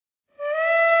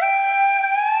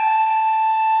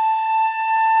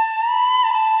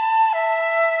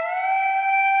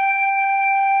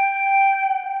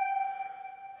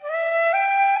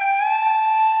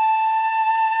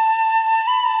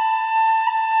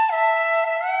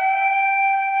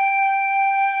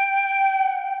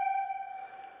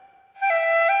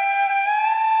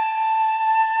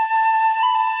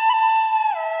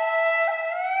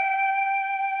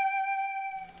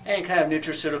Any kind of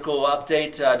nutraceutical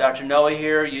update. Dr. Noah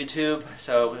here, YouTube.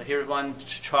 So here's one.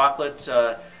 Chocolate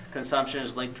consumption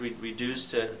is linked to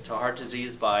reduced to heart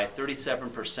disease by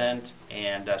 37%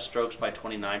 and strokes by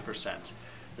 29%.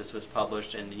 This was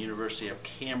published in the University of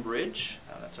Cambridge.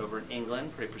 That's over in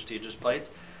England, pretty prestigious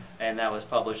place. And that was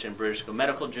published in British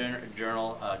Medical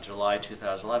Journal, July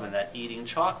 2011, that eating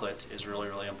chocolate is really,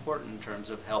 really important in terms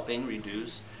of helping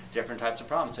reduce different types of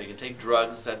problems. So you can take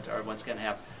drugs that are once again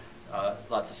have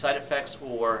lots of side effects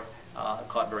or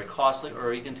very costly,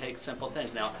 or you can take simple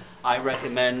things. Now, I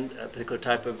recommend a particular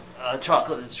type of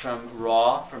chocolate that's from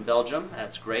Belgium.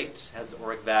 That's great, has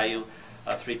ORAC value.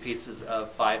 3 pieces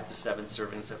of 5 to 7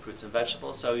 servings of fruits and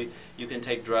vegetables. So you can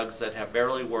take drugs that have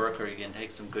barely work, or you can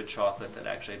take some good chocolate that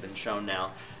actually have been shown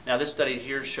now. Now this study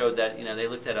here showed that they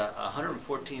looked at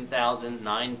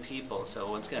 114,009 people.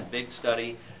 So once again, a big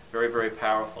study, very, very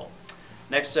powerful.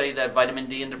 Next study, that vitamin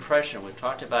D and depression. We've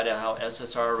talked about how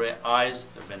SSRIs,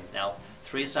 there have been now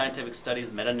 3 scientific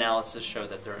studies, meta-analysis show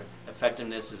that their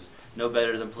effectiveness is no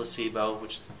better than placebo,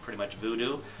 which is pretty much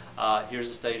voodoo. Here's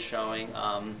a study showing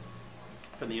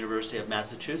from the University of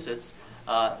Massachusetts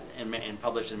and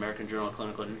published in American Journal of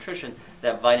Clinical Nutrition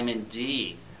that vitamin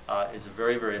D is a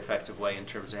very, very effective way in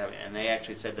terms of having, and they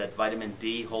actually said that vitamin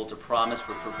D holds a promise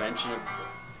for prevention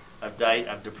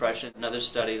of depression. Another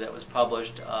study that was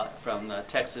published from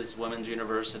Texas Women's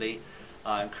University,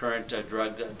 Current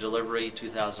Drug Delivery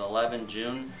 2011,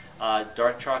 June,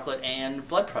 dark chocolate and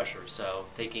blood pressure. So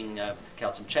taking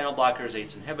calcium channel blockers,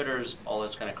 ACE inhibitors, all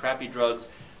those kind of crappy drugs.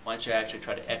 Why don't you actually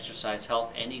try to exercise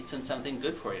health and eat something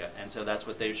good for you? And so that's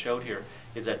what they showed here,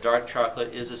 is that dark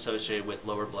chocolate is associated with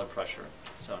lower blood pressure.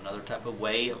 So another type of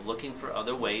way of looking for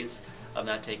other ways of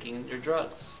not taking your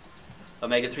drugs.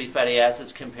 Omega-3 fatty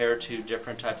acids compared to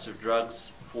different types of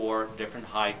drugs for different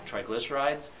high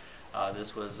triglycerides.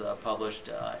 This was published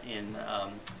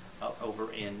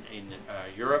over in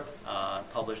Europe,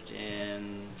 published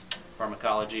in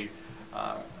Pharmacology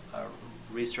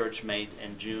research made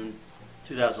in June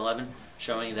 2011,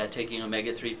 showing that taking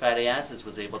omega-3 fatty acids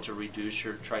was able to reduce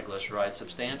your triglycerides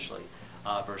substantially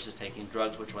versus taking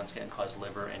drugs which once again cause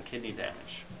liver and kidney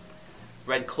damage.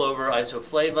 Red clover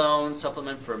isoflavone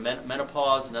supplement for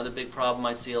menopause, another big problem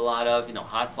I see a lot of.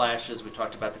 Hot flashes. We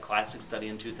talked about the classic study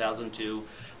in 2002,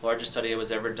 largest study that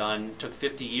was ever done. It took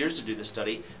 50 years to do the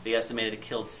study. They estimated it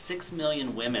killed 6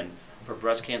 million women for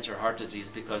breast cancer, heart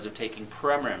disease because of taking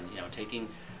Premarin, taking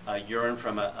urine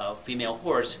from a female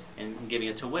horse and giving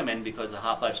it to women because the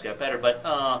hot flashes got better, but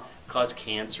caused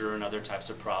cancer and other types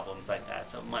of problems like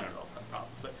that. So I don't know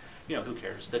problems, but who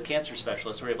cares? The cancer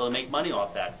specialists were able to make money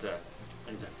off that.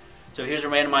 So here's a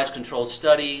randomized controlled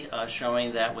study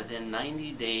showing that within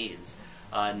 90 days,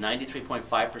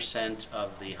 93.5%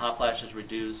 of the hot flashes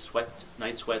reduced,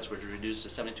 night sweats were reduced to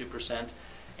 72%,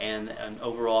 and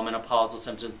overall menopausal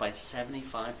symptoms by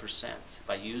 75%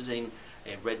 by using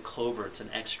a red clover. It's an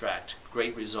extract.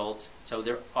 Great results. So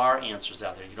there are answers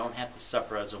out there. You don't have to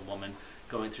suffer as a woman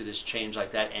going through this change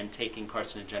like that and taking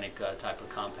carcinogenic type of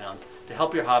compounds to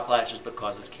help your hot flashes but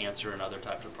causes cancer and other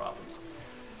types of problems.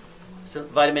 So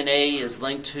vitamin A is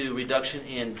linked to reduction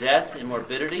in death and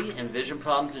morbidity and vision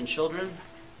problems in children.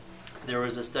 There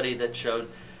was a study that showed,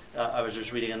 I was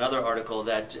just reading another article,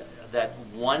 that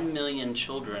 1 million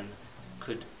children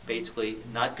could basically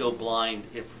not go blind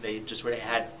if they just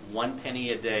had 1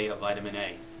 penny a day of vitamin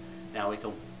A. Now we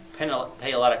can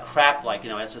pay a lot of crap like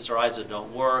SSRIs that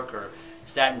don't work or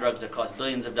statin drugs that cost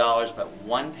billions of dollars, but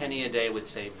 1 penny a day would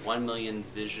save 1 million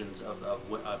visions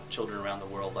of children around the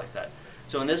world like that.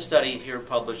 So in this study here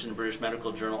published in the British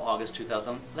Medical Journal, August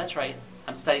 2000, that's right,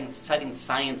 I'm citing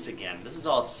science again. This is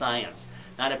all science,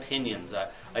 not opinions.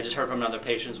 I just heard from another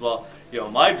patient as well,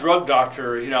 my drug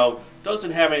doctor,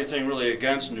 doesn't have anything really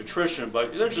against nutrition,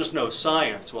 but there's just no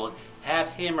science. Well, have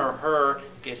him or her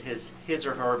get his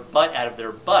or her butt out of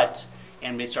their butt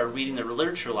and start reading the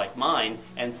literature like mine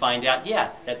and find out,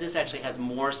 that this actually has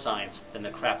more science than the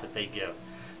crap that they give.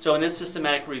 So in this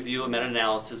systematic review, a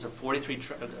meta-analysis of 43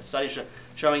 studies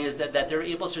showing is that they're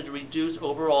able to reduce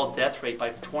overall death rate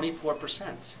by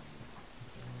 24%.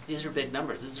 These are big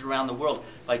numbers. This is around the world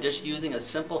by just using a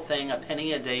simple thing, a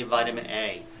penny a day vitamin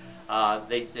A.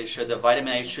 They showed that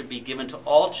vitamin A should be given to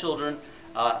all children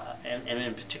and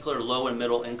in particular low and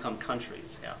middle income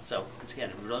countries. So once again,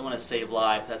 if we really want to save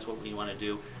lives, that's what we want to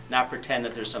do. Not pretend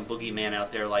that there's some boogeyman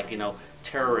out there like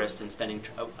terrorists and spending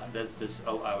we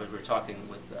were talking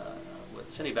with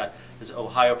Cindy about this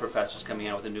Ohio professor's coming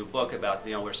out with a new book about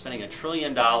we're spending $1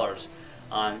 trillion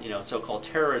on so-called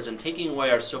terrorism, taking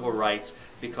away our civil rights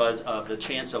because of the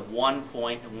chance of 1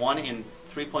 in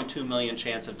 3.2 million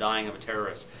chance of dying of a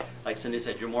terrorist. Like Cindy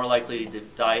said, you're more likely to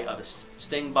die of a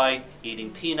sting bite,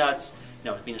 eating peanuts,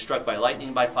 being struck by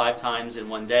lightning by 5 times in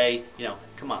one day.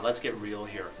 Come on, let's get real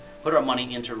here. Put our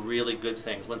money into really good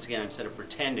things, once again, instead of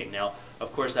pretending. Now,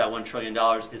 of course, that $1 trillion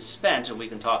is spent, and we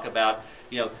can talk about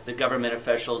the government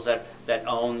officials that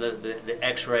own the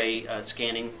X-ray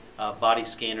scanning body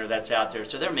scanner that's out there.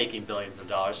 So they're making billions of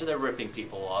dollars. So they're ripping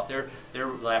people off. They're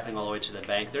laughing all the way to the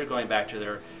bank. They're going back to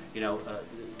their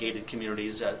gated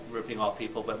communities, ripping off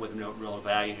people, but with no real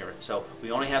value here. So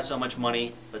we only have so much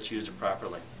money. Let's use it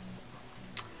properly.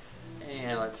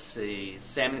 And let's see,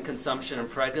 salmon consumption and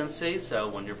pregnancy. So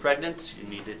when you're pregnant, you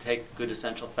need to take good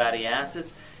essential fatty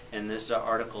acids. And this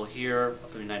article here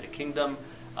from the United Kingdom,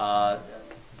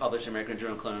 published in American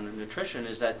Journal of Clinical Nutrition,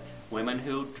 is that women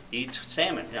who eat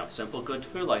salmon, simple good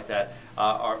food like that,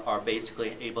 are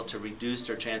basically able to reduce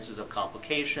their chances of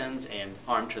complications and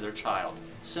harm to their child.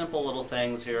 Simple little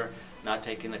things here, not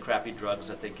taking the crappy drugs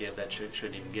that they give that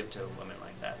shouldn't even give to women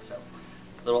like that. So,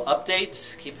 little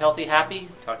update. Keep healthy, happy.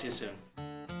 Talk to you soon.